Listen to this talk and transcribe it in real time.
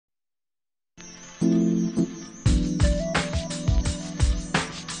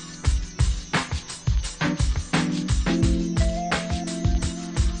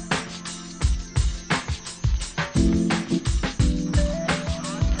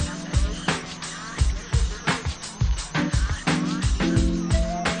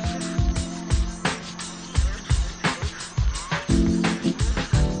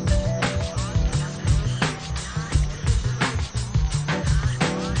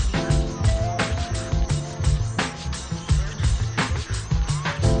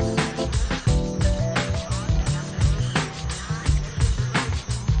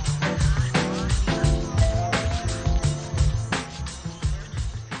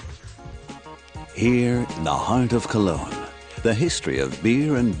Here, in the heart of Cologne, the history of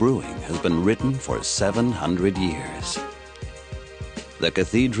beer and brewing has been written for 700 years. The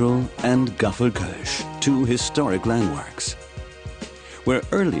cathedral and Gaffel Kölsch, two historic landmarks. Where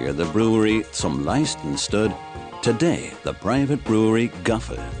earlier the brewery Zum Leisten stood, today the private brewery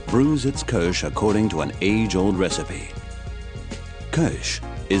Gaffel brews its Kölsch according to an age-old recipe. Kölsch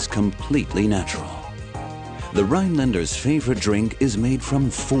is completely natural. The Rhinelander's favorite drink is made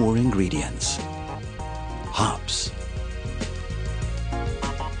from 4 ingredients: hops,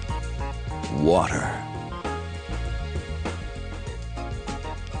 water,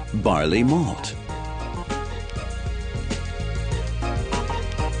 barley malt,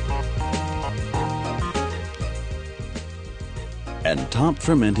 and top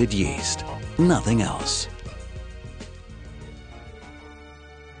fermented yeast, nothing else.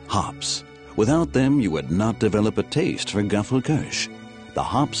 Hops. Without them, you would not develop a taste for Gaffel Kölsch. The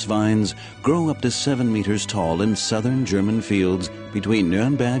hops vines grow up to 7 meters tall in southern German fields between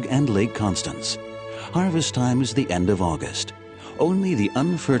Nuremberg and Lake Constance. Harvest time is the end of August. Only the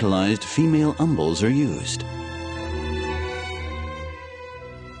unfertilized female umbels are used.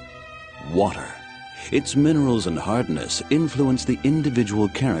 Water. Its minerals and hardness influence the individual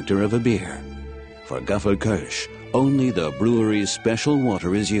character of a beer. For Gaffel Kölsch, only the brewery's special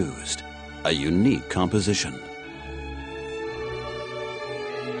water is used, a unique composition.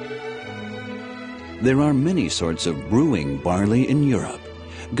 There are many sorts of brewing barley in Europe.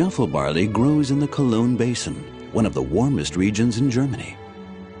 Gaffel barley grows in the Cologne basin, one of the warmest regions in Germany.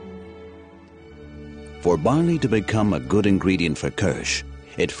 For barley to become a good ingredient for Kölsch,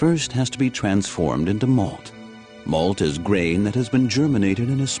 it first has to be transformed into malt. Malt is grain that has been germinated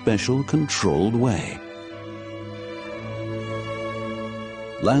in a special, controlled way.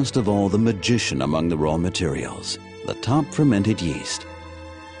 Last of all, the magician among the raw materials, the top fermented yeast.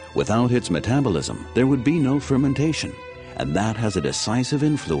 Without its metabolism, there would be no fermentation, and that has a decisive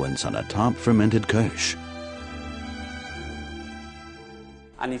influence on a top fermented Kölsch.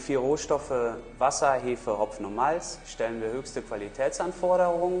 An die 4 Rohstoffe Wasser, Hefe, Hopfen und Malz stellen wir höchste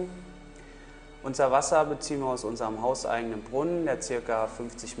Qualitätsanforderungen. Unser Wasser beziehen wir aus unserem hauseigenen Brunnen, der ca.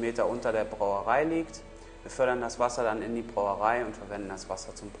 50 Meter unter der Brauerei liegt. Wir fördern das Wasser dann in die Brauerei und verwenden das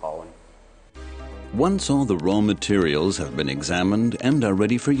Wasser zum Brauen. Once all the raw materials have been examined and are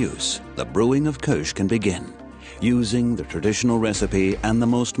ready for use, the brewing of Kölsch can begin, using the traditional recipe and the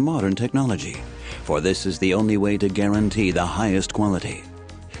most modern technology, for this is the only way to guarantee the highest quality.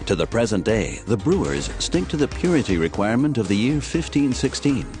 To the present day, the brewers stick to the purity requirement of the year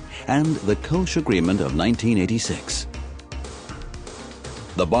 1516 and the Kölsch Agreement of 1986.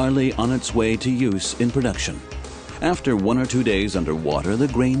 The barley on its way to use in production. After 1 or 2 days under water, the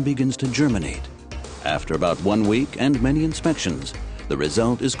grain begins to germinate. After about 1 week and many inspections, the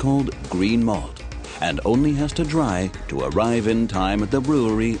result is called green malt and only has to dry to arrive in time at the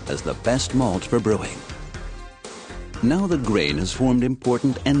brewery as the best malt for brewing. Now the grain has formed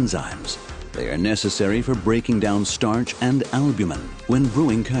important enzymes. They are necessary for breaking down starch and albumin when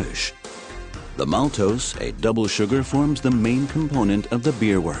brewing Kölsch. The maltose, a double sugar, forms the main component of the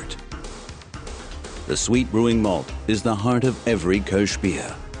beer wort. The sweet brewing malt is the heart of every Kölsch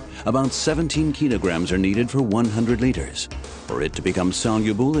beer. About 17 kilograms are needed for 100 liters. For it to become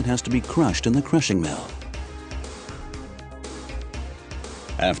soluble, it has to be crushed in the crushing mill.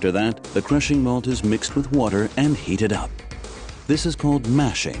 After that, the crushing malt is mixed with water and heated up. This is called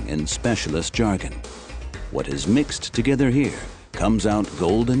mashing in specialist jargon. What is mixed together here comes out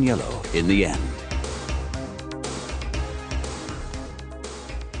golden yellow in the end.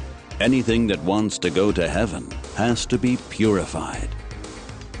 Anything that wants to go to heaven has to be purified.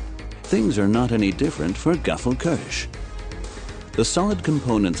 Things are not any different for Gaffel Kölsch. The solid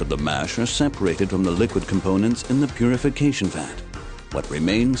components of the mash are separated from the liquid components in the purification vat. What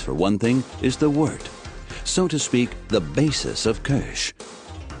remains, for one thing, is the wort, so to speak, the basis of Kölsch.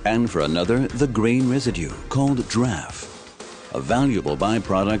 And for another, the grain residue, called draff, a valuable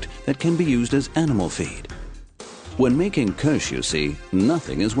byproduct that can be used as animal feed. When making Kölsch, you see,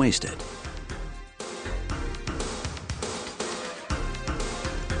 nothing is wasted.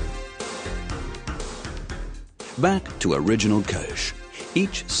 Back to original Kölsch.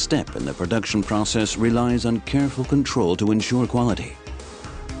 Each step in the production process relies on careful control to ensure quality.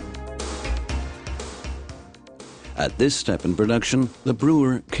 At this step in production, the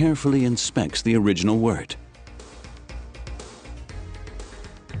brewer carefully inspects the original wort.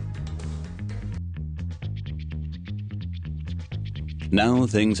 Now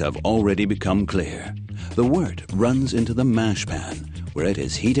things have already become clear. The wort runs into the mash pan, where it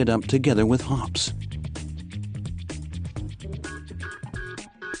is heated up together with hops.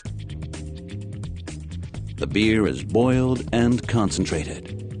 The beer is boiled and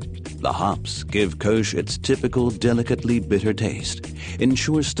concentrated. The hops give Kölsch its typical delicately bitter taste,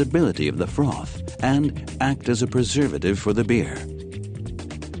 ensure stability of the froth, and act as a preservative for the beer.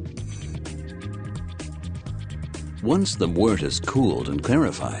 Once the wort is cooled and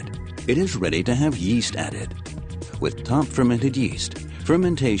clarified, it is ready to have yeast added. With top fermented yeast,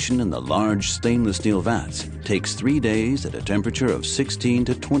 fermentation in the large stainless steel vats takes 3 days at a temperature of 16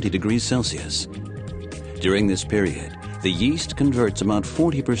 to 20 degrees Celsius. During this period, the yeast converts about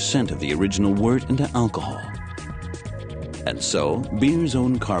 40% of the original wort into alcohol. And so, beer's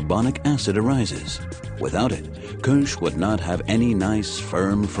own carbonic acid arises. Without it, Kölsch would not have any nice,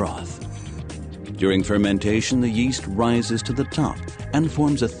 firm froth. During fermentation, the yeast rises to the top and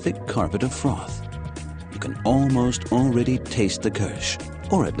forms a thick carpet of froth. You can almost already taste the Kölsch,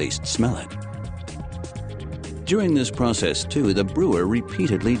 or at least smell it. During this process, too, the brewer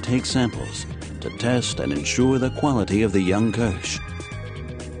repeatedly takes samples to test and ensure the quality of the young Kölsch.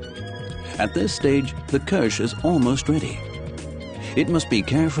 At this stage, the Kölsch is almost ready. It must be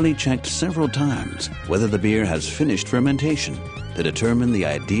carefully checked several times whether the beer has finished fermentation to determine the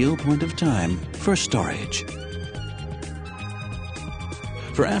ideal point of time for storage.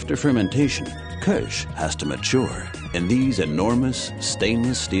 For after fermentation, Kölsch has to mature in these enormous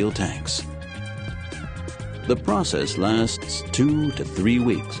stainless steel tanks. The process lasts 2 to 3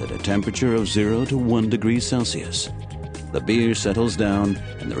 weeks at a temperature of 0 to 1 degrees Celsius. The beer settles down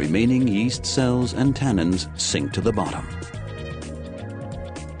and the remaining yeast cells and tannins sink to the bottom.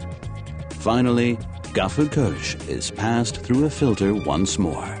 Finally, Gaffel Kölsch is passed through a filter once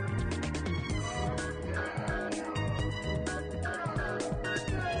more.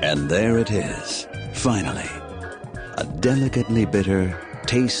 And there it is, finally, a delicately bitter,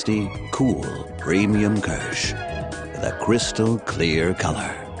 tasty, cool, premium Kölsch with a crystal clear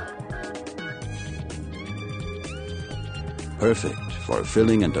color. Perfect for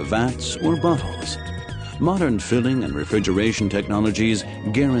filling into vats or bottles. Modern filling and refrigeration technologies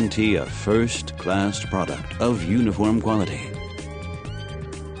guarantee a first-class product of uniform quality.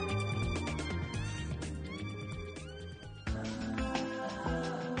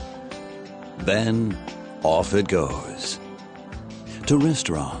 Then off it goes. To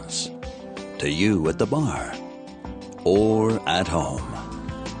restaurants, to you at the bar, or at home.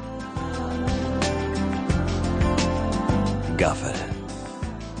 Gaffel.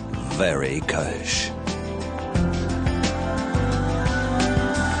 Very Kölsch.